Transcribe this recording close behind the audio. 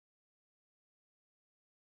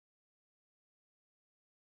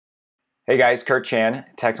Hey guys, Curt Chan,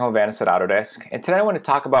 Technical Evangelist at Autodesk, and today I want to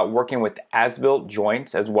talk about working with as-built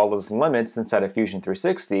joints as well as limits inside of Fusion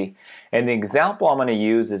 360. And the example I'm going to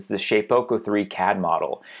use is the Shapeoko 3 CAD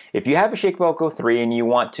model. If you have a Shapeoko 3 and you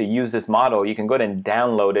want to use this model, you can go ahead and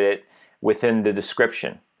download it within the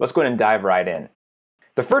description. Let's go ahead and dive right in.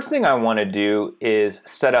 The first thing I want to do is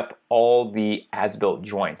set up all the as-built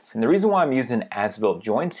joints. And the reason why I'm using as-built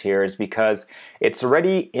joints here is because it's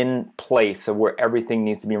already in place of where everything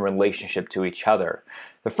needs to be in relationship to each other.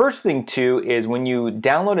 The first thing too is when you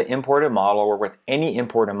download an imported model or with any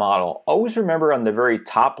imported model, always remember on the very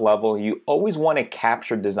top level, you always want to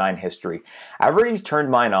capture design history. I've already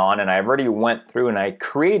turned mine on and I've already went through and I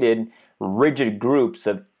created rigid groups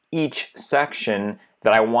of each section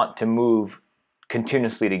that I want to move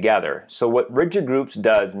continuously together. So what rigid groups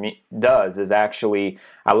does is actually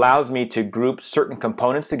allows me to group certain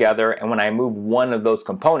components together, and when I move one of those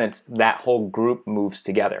components, that whole group moves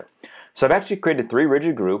together. So I've actually created 3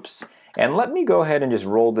 rigid groups, and let me go ahead and just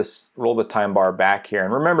roll the time bar back here.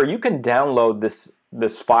 And remember, you can download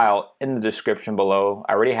this file in the description below.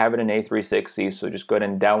 I already have it in A360, so just go ahead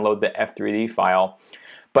and download the F3D file.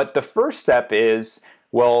 But the first step is,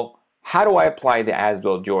 well, how do I apply the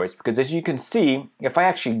as-built joints? Because as you can see, if I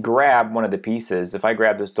actually grab one of the pieces, if I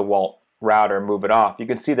grab this DeWalt router and move it off, you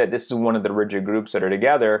can see that this is one of the rigid groups that are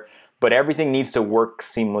together, but everything needs to work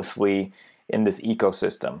seamlessly in this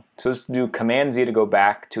ecosystem. So let's do Command Z to go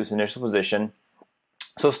back to its initial position.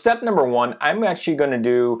 So step number 1, I'm actually going to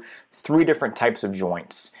do 3 different types of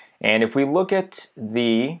joints. And if we look at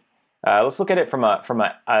the, let's look at it from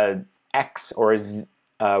a X or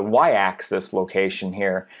a Y-axis location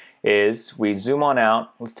here. Is we zoom on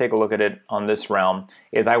out, let's take a look at it on this realm,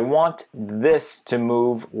 is I want this to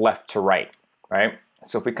move left to right, right?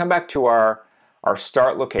 So if we come back to our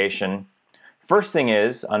start location, first thing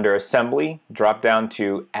is under assembly, drop down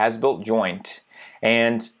to as-built joint,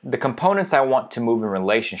 and the components I want to move in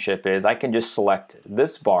relationship is I can just select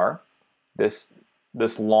this bar, this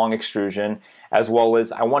long extrusion, as well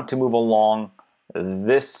as I want to move along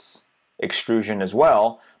this extrusion as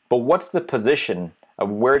well, but what's the position of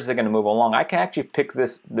where is it going to move along? I can actually pick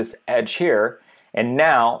this edge here, and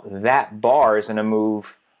now that bar is going to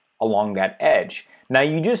move along that edge. Now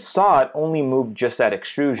you just saw it only move just that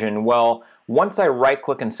extrusion. Well, once I right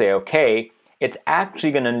click and say OK, it's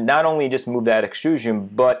actually going to not only just move that extrusion,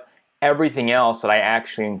 but everything else that I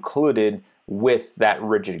actually included with that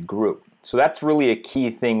rigid group. So that's really a key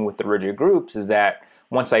thing with the rigid groups, is that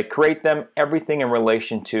once I create them, everything in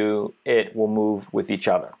relation to it will move with each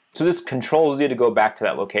other. So this controls you to go back to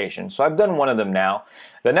that location. So I've done one of them now.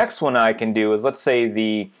 The next one I can do is, let's say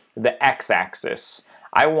the x-axis.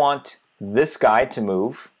 I want this guy to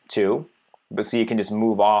move to, but see, you can just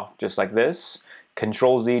move off just like this.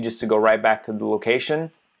 Control Z just to go right back to the location.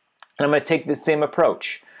 And I'm going to take the same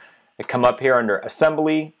approach. I come up here under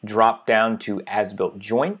assembly, drop down to as-built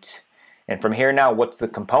joint. And from here now, what's the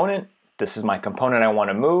component? This is my component I want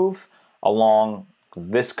to move along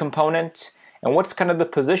this component. And what's kind of the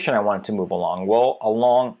position I want it to move along? Well,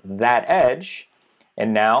 along that edge,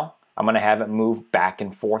 and now I'm going to have it move back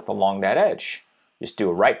and forth along that edge. Just do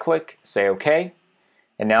a right click, say OK,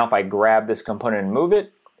 and now if I grab this component and move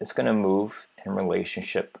it, it's going to move in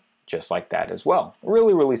relationship just like that as well.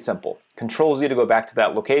 Really, really simple. Control Z to go back to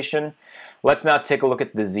that location. Let's now take a look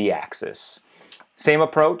at the Z-axis. Same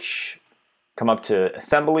approach, come up to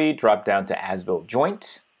assembly, drop down to as-built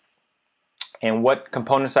joint. And what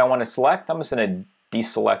components I want to select, I'm just going to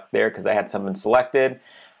deselect there because I had something selected.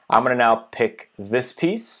 I'm going to now pick this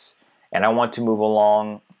piece, and I want to move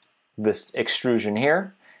along this extrusion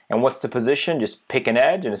here. And what's the position? Just pick an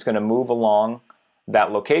edge, and it's going to move along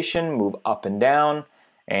that location, move up and down,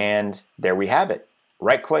 and there we have it.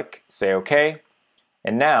 Right click, say OK,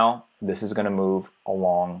 and now this is going to move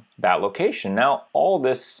along that location. Now all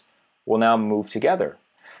this will now move together.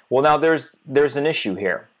 Well, now there's an issue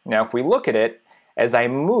here. Now if we look at it, as I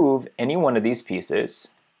move any one of these pieces,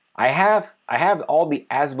 I have all the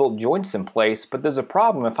as-built joints in place, but there's a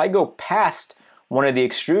problem. If I go past one of the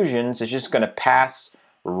extrusions, it's just going to pass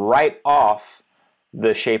right off the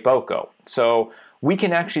Shapeoko. So we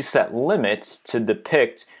can actually set limits to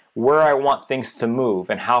depict where I want things to move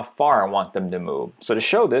and how far I want them to move. So to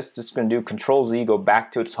show this, just going to do Control Z, go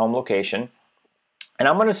back to its home location. And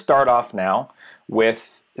I'm going to start off now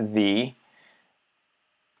with the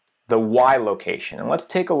Y location. And let's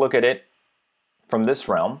take a look at it from this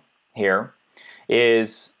realm here.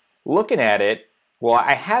 Is looking at it, well,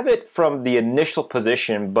 I have it from the initial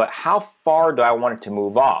position, but how far do I want it to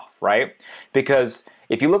move off, right? Because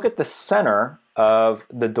if you look at the center of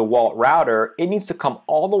the DeWalt router, it needs to come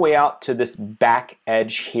all the way out to this back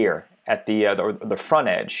edge here. at the front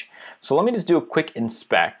edge. So let me just do a quick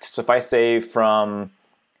inspect. So if I say from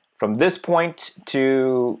this point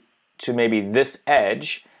to maybe this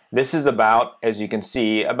edge, this is about, as you can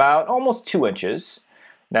see, about almost 2 inches.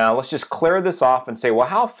 Now let's just clear this off and say, well,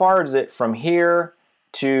 how far is it from here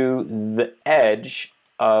to the edge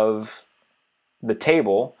of the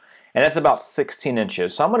table? And that's about 16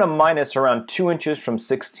 inches. So I'm going to minus around 2 inches from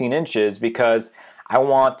 16 inches because I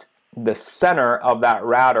want the center of that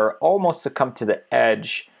router almost to come to the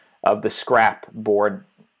edge of the scrap board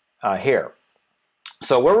here.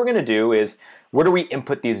 So what we're going to do is, where do we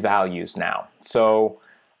input these values now? So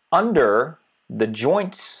under the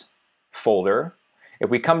joints folder, if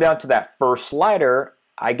we come down to that first slider,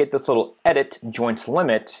 I get this little edit joints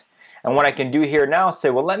limit. And what I can do here now is say,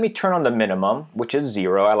 well, let me turn on the minimum, which is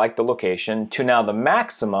 0. I like the location. To now the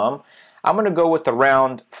maximum, I'm going to go with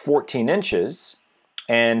around 14 inches.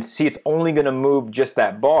 And see, it's only going to move just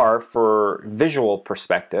that bar for visual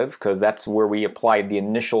perspective, because that's where we applied the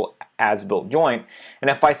initial as-built joint. And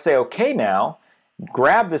if I say OK now,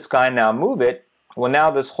 grab this guy, now move it, well,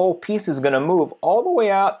 now this whole piece is going to move all the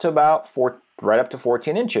way out to about right up to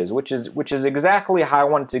 14 inches, which is exactly how I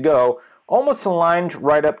want it to go, almost aligned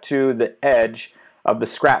right up to the edge of the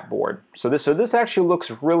scrap board. So this actually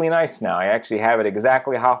looks really nice now. I actually have it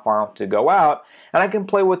exactly how far I want to go out, and I can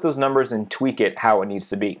play with those numbers and tweak it how it needs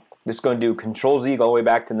to be. Just going to do Control-Z, go all the way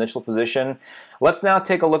back to the initial position. Let's now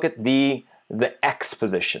take a look at the X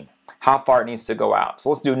position, how far it needs to go out. So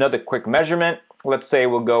let's do another quick measurement. Let's say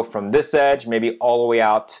we'll go from this edge maybe all the way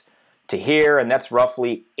out to here, and that's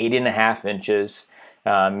roughly 8.5 inches.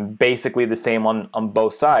 Basically the same on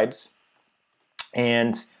both sides.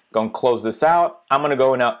 And go and close this out. I'm going to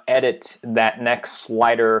go now edit that next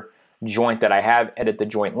slider joint that I have, edit the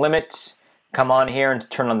joint limit. Come on here and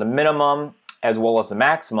turn on the minimum as well as the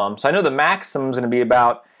maximum. So I know the maximum is going to be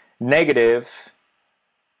about negative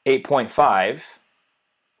 8.5.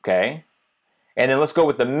 Okay. And then let's go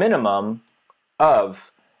with the minimum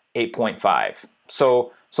of 8.5.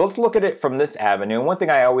 So let's look at it from this avenue. And one thing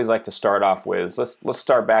I always like to start off with is let's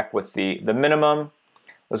start back with the minimum.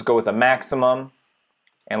 Let's go with the maximum.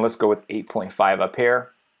 And let's go with 8.5 up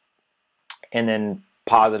here. And then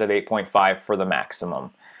positive 8.5 for the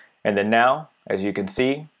maximum. And then now, as you can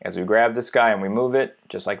see, as we grab this guy and we move it,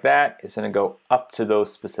 just like that, it's going to go up to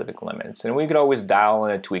those specific limits. And we could always dial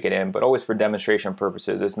in and tweak it in, but always for demonstration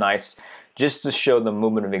purposes, it's nice just to show the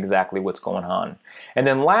movement of exactly what's going on. And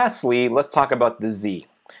then lastly, let's talk about the Z.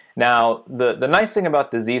 Now, the nice thing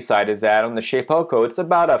about the Z side is that on the Shapeoko, it's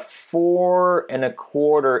about a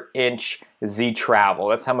 4.25 inch Z travel.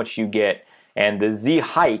 That's how much you get. And the Z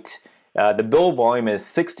height, the build volume is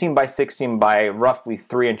 16 by 16 by roughly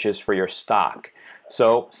 3 inches for your stock.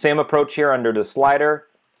 So same approach here under the slider,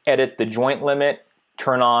 edit the joint limit,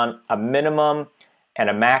 turn on a minimum and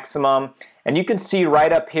a maximum. And you can see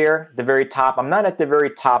right up here, the very top, I'm not at the very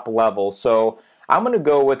top level, so I'm going to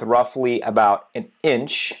go with roughly about an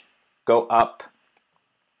inch, go up,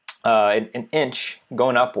 an inch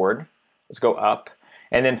going upward. Let's go up.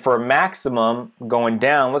 And then for maximum going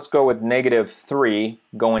down, let's go with -3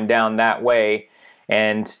 going down that way.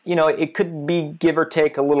 And you know, it could be give or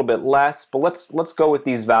take a little bit less, but let's go with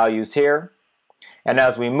these values here. And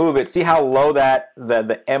as we move it, see how low that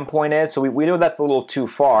the end point is? So we know that's a little too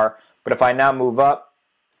far, but if I now move up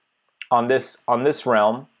on this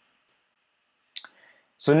realm,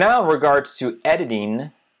 so now in regards to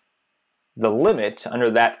editing the limit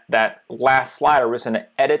under that last slider, we're just going to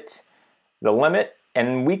edit the limit,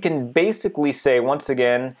 and we can basically say once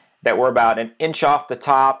again that we're about an inch off the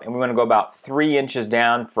top, and we're going to go about 3 inches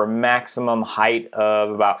down for maximum height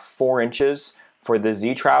of about 4 inches for the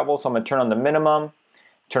Z travel. So I'm going to turn on the minimum,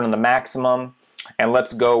 turn on the maximum, and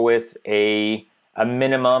let's go with a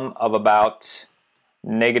minimum of about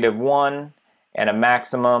 -1 and a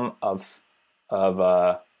maximum of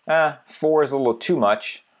 4 is a little too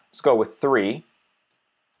much. Let's go with 3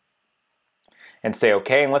 and say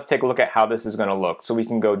okay, and let's take a look at how this is going to look. So we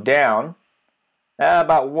can go down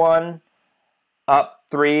about 1, up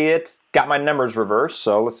 3. It's got my numbers reversed,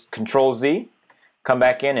 so let's Control Z, come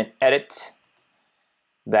back in and edit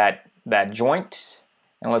that joint,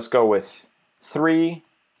 and let's go with 3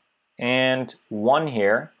 and 1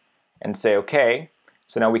 here and say okay.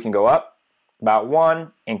 So now we can go up about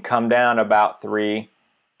 1 and come down about 3,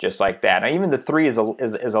 just like that. Now even the 3 is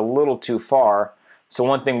a little too far, so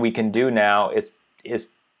one thing we can do now is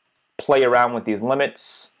play around with these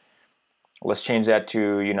limits. Let's change that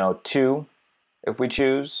to 2 if we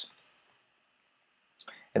choose.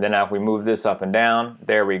 And then now if we move this up and down,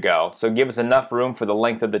 there we go. So give us enough room for the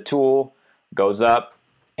length of the tool, goes up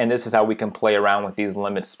and this is how we can play around with these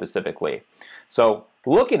limits specifically. So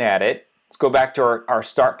looking at it, let's go back to our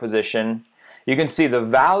start position. You can see the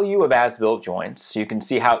value of as-built joints. You can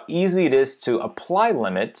see how easy it is to apply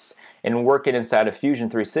limits and work it inside of Fusion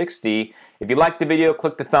 360. If you liked the video,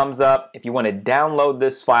 click the thumbs up. If you want to download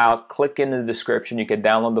this file, click in the description. You can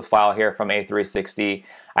download the file here from A360.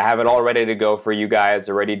 I have it all ready to go for you guys,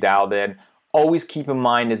 already dialed in. Always keep in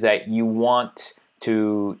mind is that you want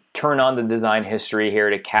to turn on the design history here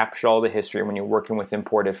to capture all the history when you're working with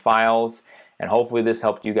imported files. And hopefully this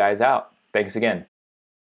helped you guys out. Thanks again.